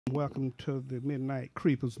Welcome to the Midnight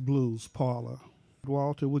Creepers Blues Parlor.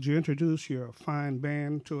 Walter, would you introduce your fine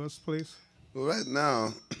band to us, please? Well, right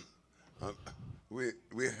now, uh, we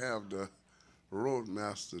have the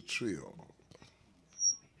Roadmaster Trio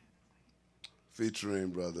featuring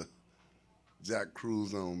brother Jack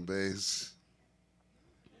Cruz on bass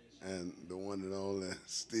and the one and only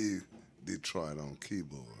Steve Detroit on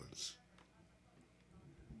keyboards.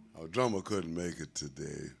 Our drummer couldn't make it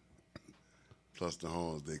today, plus the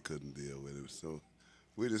horns they couldn't deal with it, so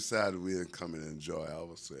we decided we'd come and enjoy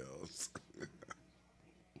ourselves.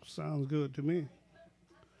 Sounds good to me.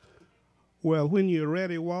 Well, when you're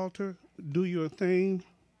ready, Walter, do your thing,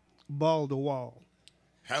 ball the wall.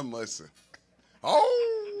 Have mercy. Oh!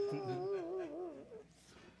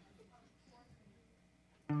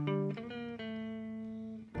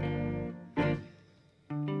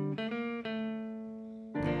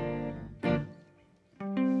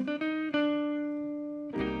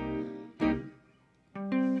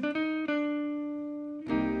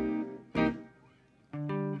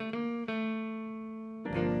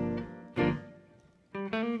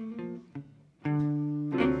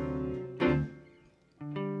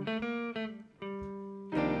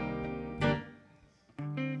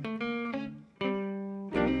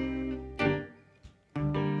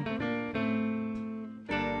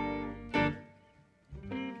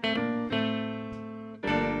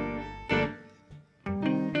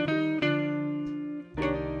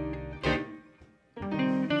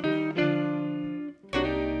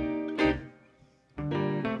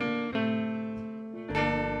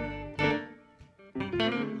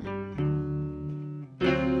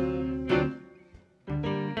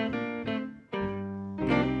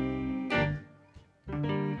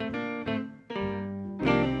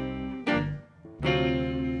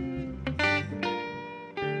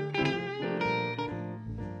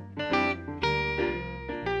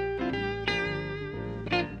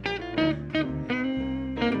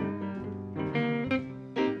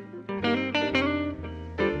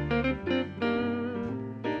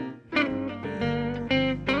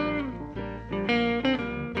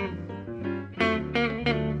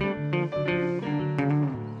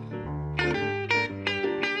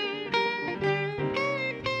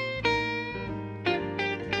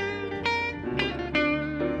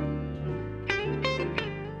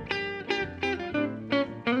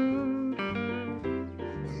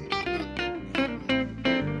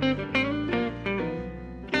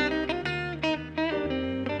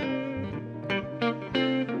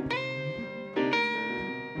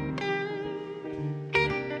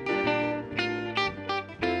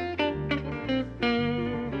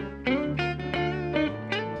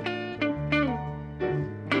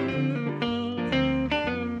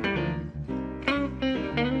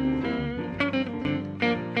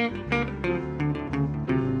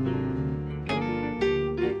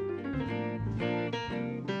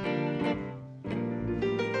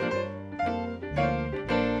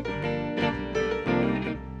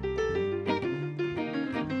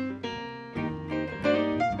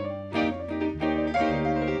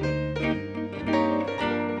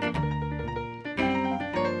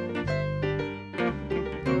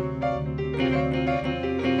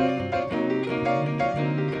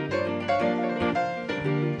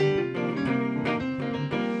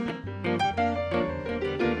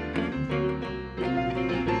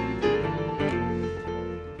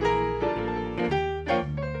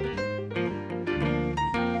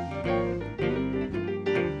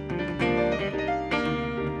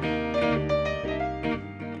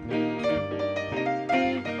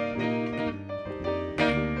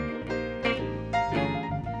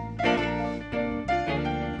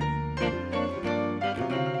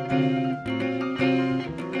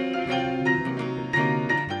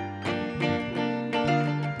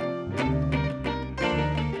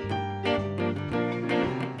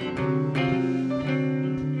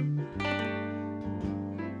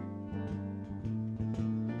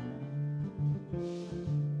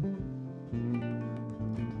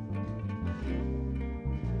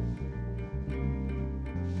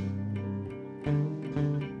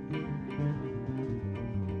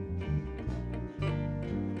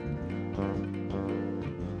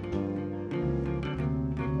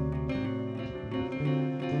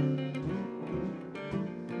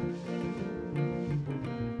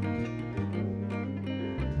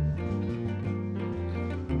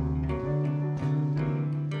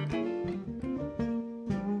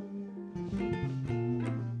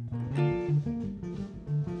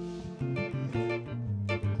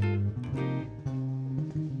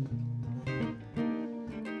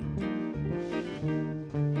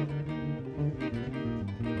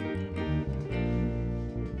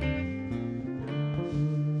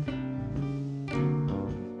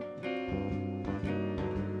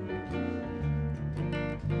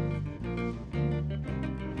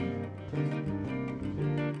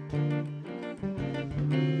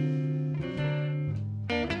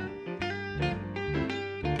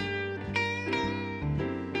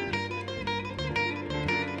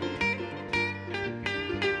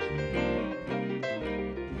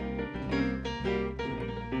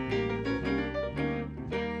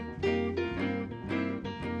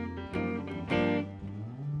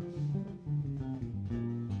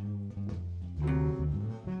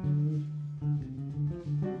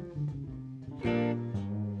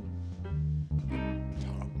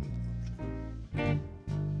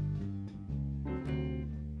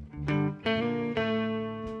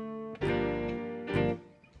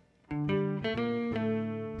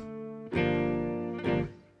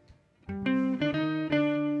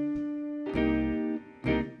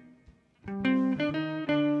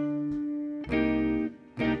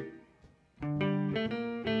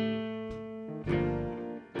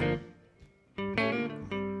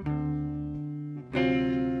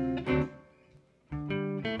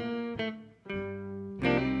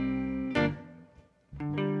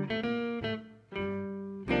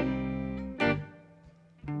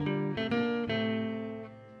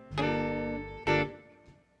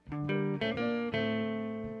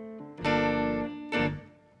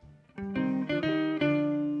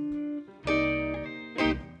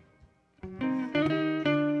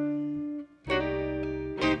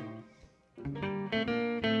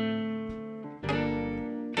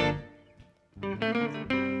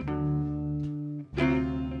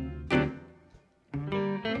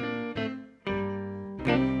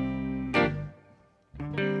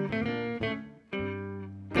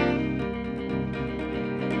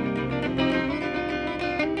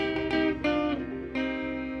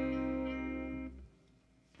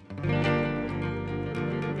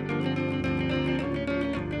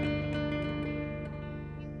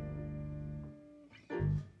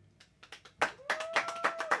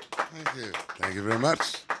 you very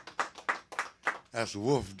much. That's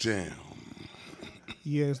Wolf Jam.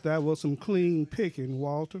 Yes, that was some clean picking,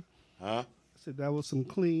 Walter. Huh? I said that was some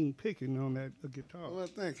clean picking on that guitar. Well,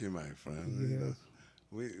 thank you, my friend. Yes. You know,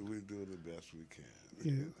 we do the best we can.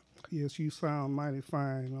 Yeah. Yes, you sound mighty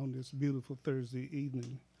fine on this beautiful Thursday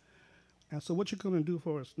evening. And so what you going to do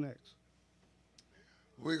for us next?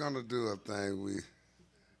 We're going to do a thing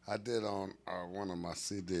I did on one of my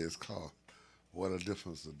CDs called What a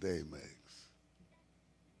Difference a Day Makes.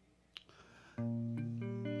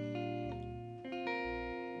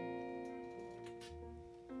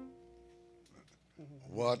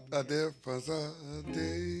 What a difference a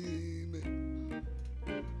day makes.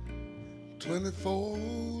 24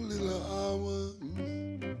 little hours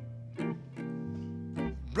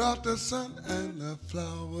brought the sun and the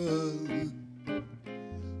flowers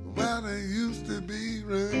where there used to be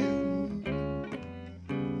rain.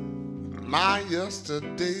 My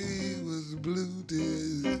yesterday was blue,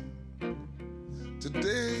 dear.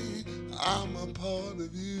 Today I'm a part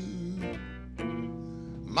of you.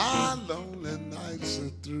 My lonely nights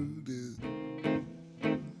are through, dear.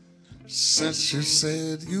 Since you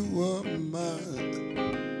said you were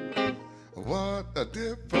mine, what a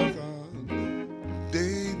difference a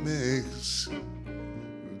day makes.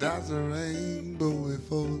 There's a rainbow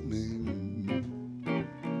before me.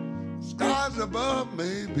 Skies above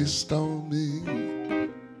may be stormy.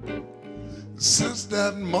 Since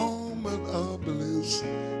that moment of bliss,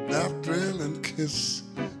 that thrilling kiss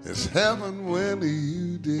is heaven when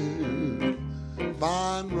you, dear,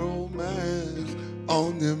 find romance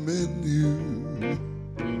on your menu.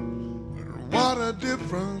 What a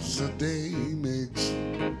difference a day makes,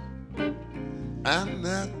 and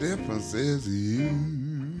that difference is you.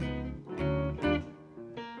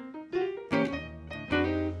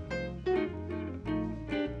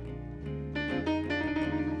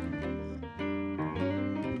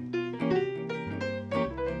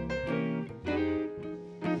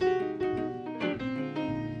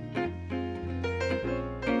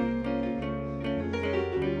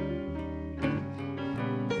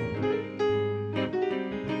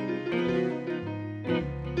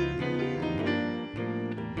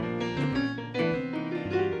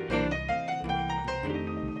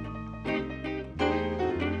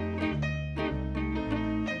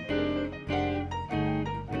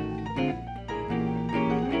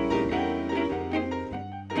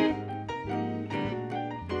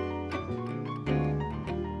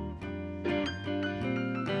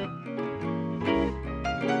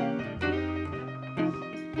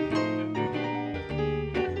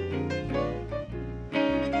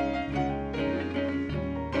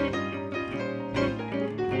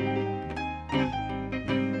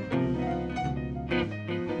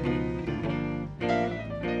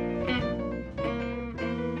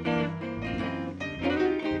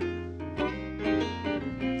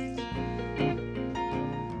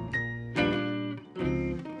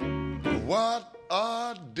 What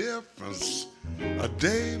a difference a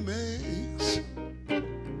day makes.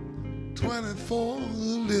 24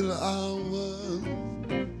 little hours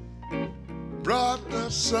brought the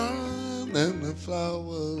sun and the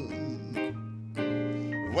flowers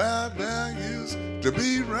where there used to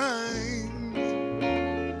be rain.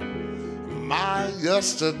 My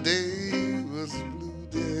yesterday was blue,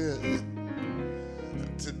 dear.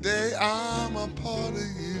 Today I'm a part of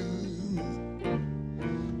you.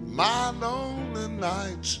 My lonely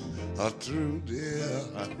nights are through, dear.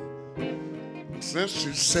 Since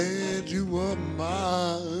you said you were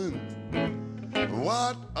mine,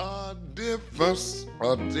 what a difference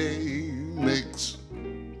a day makes.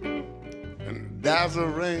 And there's a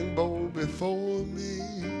rainbow before me.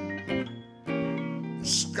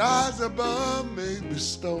 Skies above may be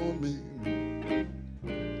stormy.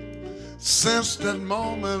 Since that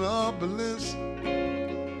moment of bliss,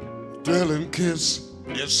 thrilling kiss,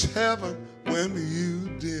 it's heaven when you,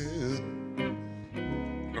 dear,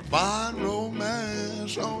 find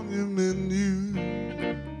romance on your menu.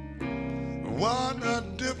 What a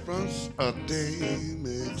difference a day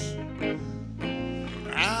makes,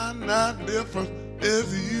 and that difference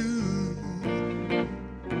is you.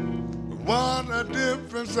 What a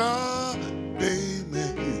difference a day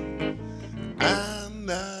makes, and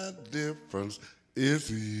that difference is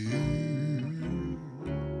you.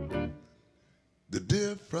 The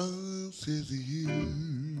difference is you.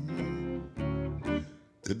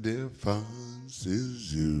 The difference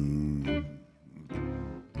is you.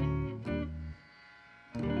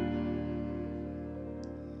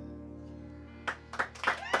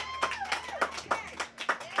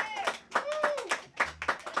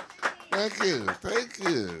 Thank you, thank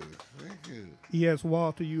you, thank you. Yes,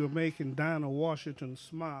 Walter, you are making Dinah Washington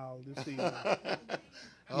smile this evening.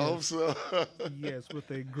 I hope so. Yes, with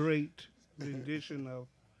a great rendition of,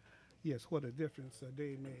 yes, what a difference a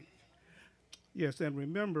day makes. Yes, and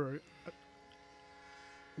remember,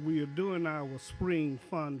 we are doing our spring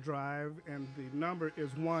fund drive, and the number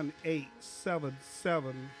is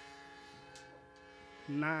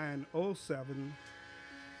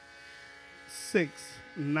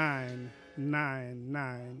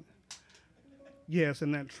Yes,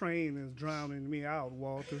 and that train is drowning me out,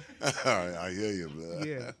 Walter. I hear you, man.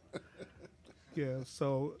 Yeah, yeah.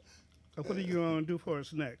 So, what are you going to do for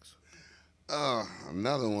us next?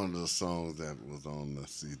 Another one of the songs that was on the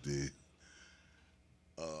CD.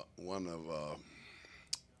 One of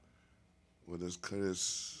what is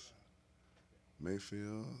Curtis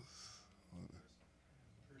Mayfield's?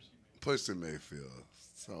 Percy Mayfield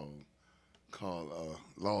song called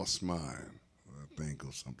 "Lost Mine," I think,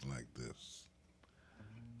 or something like this.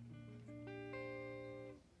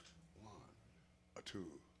 A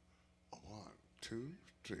two, a 1, 2,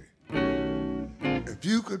 3. If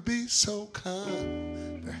you could be so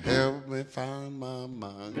kind to help me find my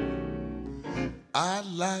mind, I'd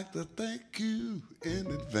like to thank you in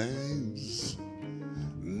advance.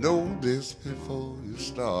 Know this before you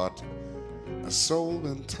start. A soul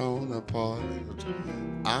been torn apart.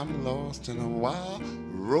 I'm lost in a wild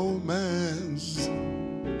romance.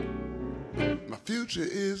 My future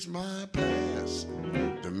is my past.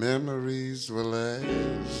 The memories will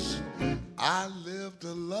last. I live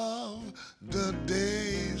to love the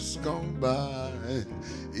days gone by.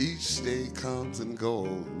 Each day comes and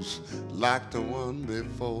goes like the one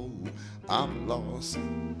before. I'm lost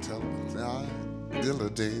till the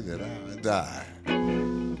day that I die.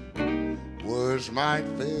 Words might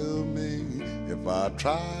fail me if I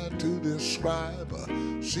try to describe her.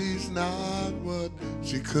 She's not what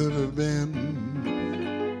she could have been.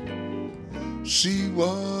 She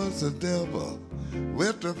was a devil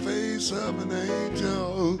with the face of an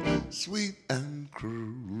angel, sweet and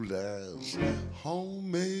cruel as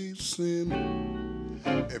homemade sin.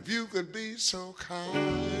 If you could be so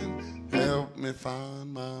kind, help me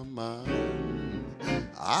find my mind.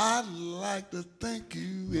 I'd like to thank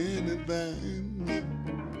you in advance.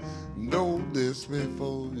 Know this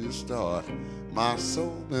before you start. My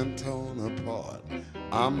soul been torn apart.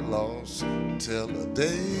 I'm lost till the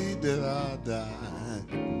day that I die.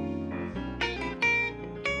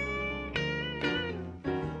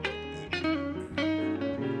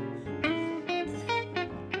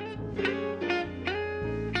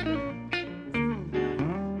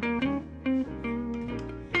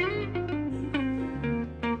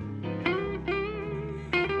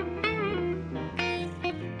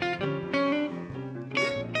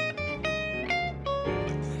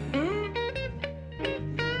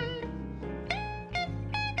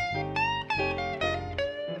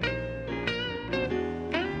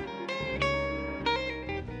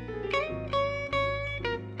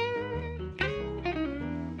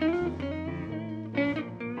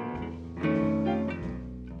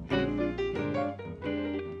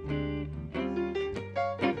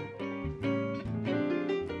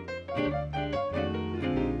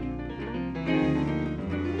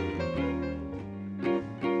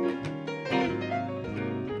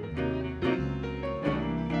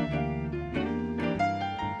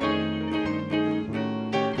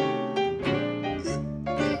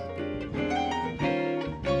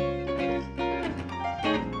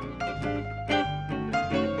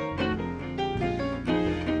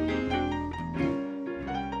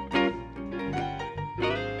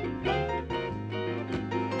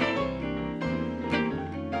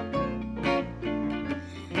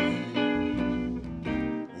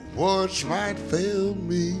 Words might fail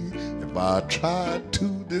me if I tried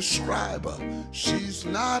to describe her. She's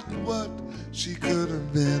not what she could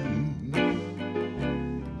have been.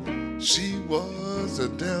 She was a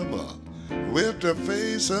devil with the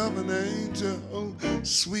face of an angel,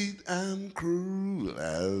 sweet and cruel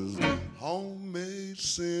as homemade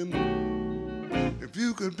sin. If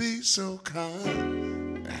you could be so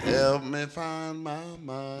kind, help me find my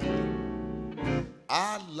mind.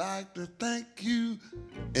 I'd like to thank you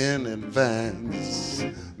in advance.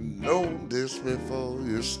 Know this before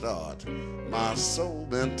you start. My soul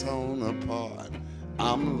been torn apart.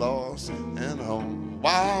 I'm lost in a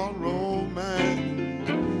wild romance.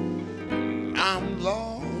 I'm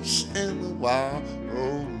lost in a wild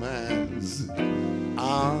romance.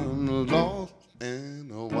 I'm lost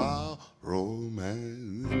in a wild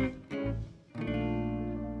romance.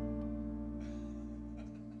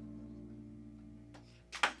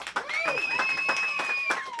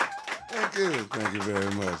 Thank you very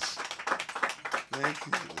much. Thank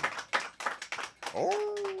you.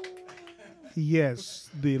 Oh. Yes,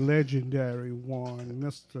 the legendary one,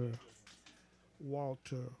 Mr.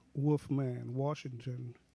 Walter Wolfman Washington